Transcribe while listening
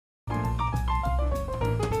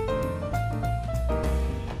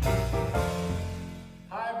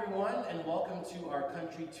welcome to our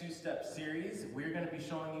country two-step series. We're going to be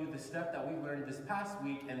showing you the step that we learned this past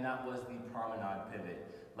week, and that was the promenade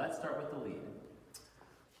pivot. Let's start with the lead.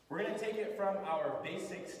 We're going to take it from our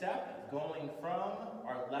basic step, going from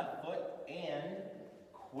our left foot and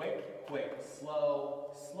quick, quick,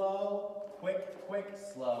 slow, slow, quick, quick,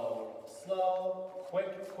 slow, slow,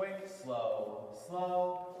 quick, quick, slow,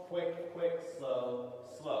 slow, quick, quick, slow,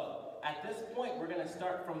 slow. At this point, we're going to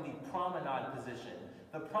start from the promenade position.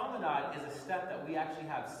 The promenade is a step that we actually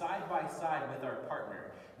have side by side with our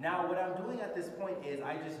partner. Now, what I'm doing at this point is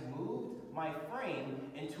I just moved my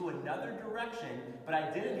frame into another direction, but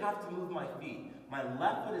I didn't have to move my feet. My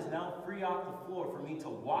left foot is now free off the floor for me to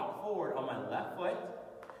walk forward on my left foot,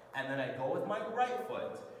 and then I go with my right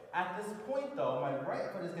foot. At this point though, my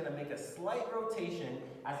right foot is going to make a slight rotation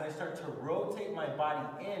as I start to rotate my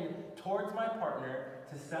body in towards my partner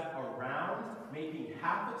to step around, making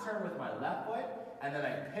half a turn with my left foot, and then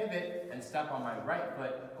I pivot and step on my right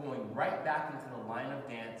foot, going right back into the line of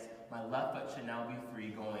dance. My left foot should now be free,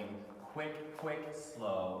 going quick, quick,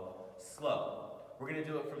 slow, slow. We're going to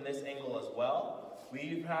do it from this angle as well.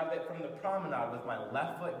 We have it from the promenade with my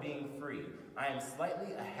left foot being free. I am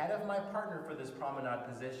slightly ahead of my partner for this promenade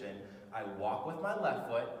position. I walk with my left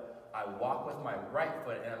foot, I walk with my right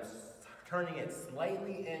foot, and I'm turning it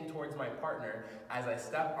slightly in towards my partner as I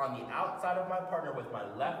step on the outside of my partner with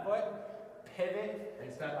my left foot, pivot,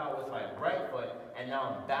 and step out with my right foot, and now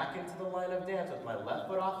I'm back into the line of dance with my left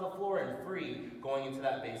foot off the floor and free, going into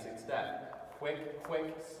that basic step. Quick,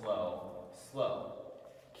 quick, slow, slow.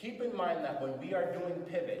 Keep in mind that when we are doing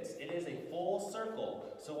pivots, it is a full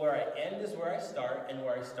circle. So where I end is where I start, and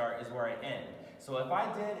where I start is where I end. So if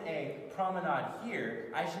I did a promenade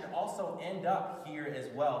here, I should also end up here as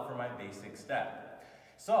well for my basic step.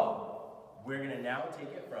 So we're going to now take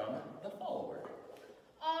it from the follower.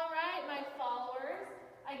 All right, my followers.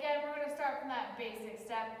 Again, we're going to start from that basic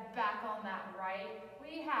step, back on that right.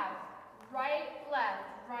 We have right, left,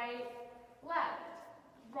 right, left,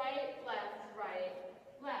 right, left, right,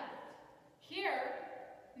 left. Here,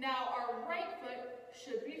 now our right foot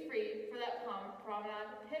should be free for that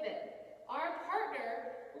promenade pivot. Our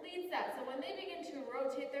partner leads that, so when they begin to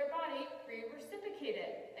rotate their body, we reciprocate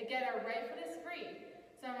it. Again, our right foot is free.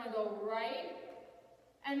 So I'm going to go right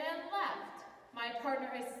and then left. My partner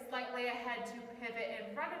is slightly ahead to pivot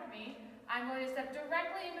in front of me. I'm going to step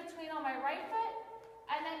directly in between on my right foot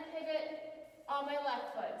and then pivot on my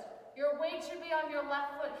left foot. Your weight should be on your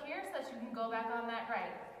left foot here so that you can go back on that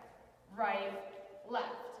right. Right,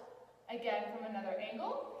 left. Again, from another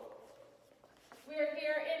angle. We are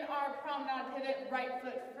here in our promenade pivot, right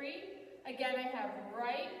foot free. Again, I have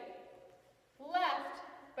right, left.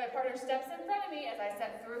 My partner steps in front of me as I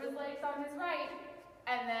step through his legs on his right,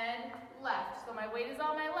 and then left. So my weight is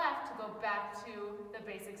on my left to go back to the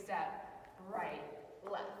basic step. Right,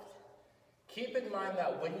 left. Keep in mind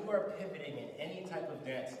that when you are pivoting in any type of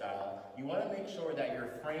dance style, you want to make sure that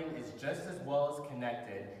your frame is just as well as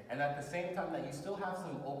connected, and at the same time that you still have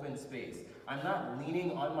some open space. I'm not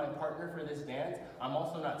leaning on my partner for this dance. I'm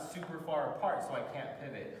also not super far apart so I can't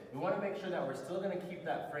pivot. We want to make sure that we're still going to keep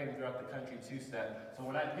that frame throughout the country two-step, so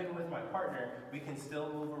when I pivot with my partner, we can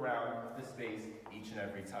still move around the space each and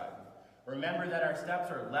every time. Remember that our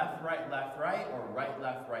steps are left, right, or right,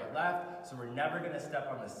 left, so we're never going to step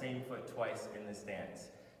on the same foot twice in this dance.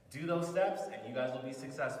 Do those steps and you guys will be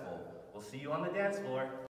successful. We'll see you on the dance floor.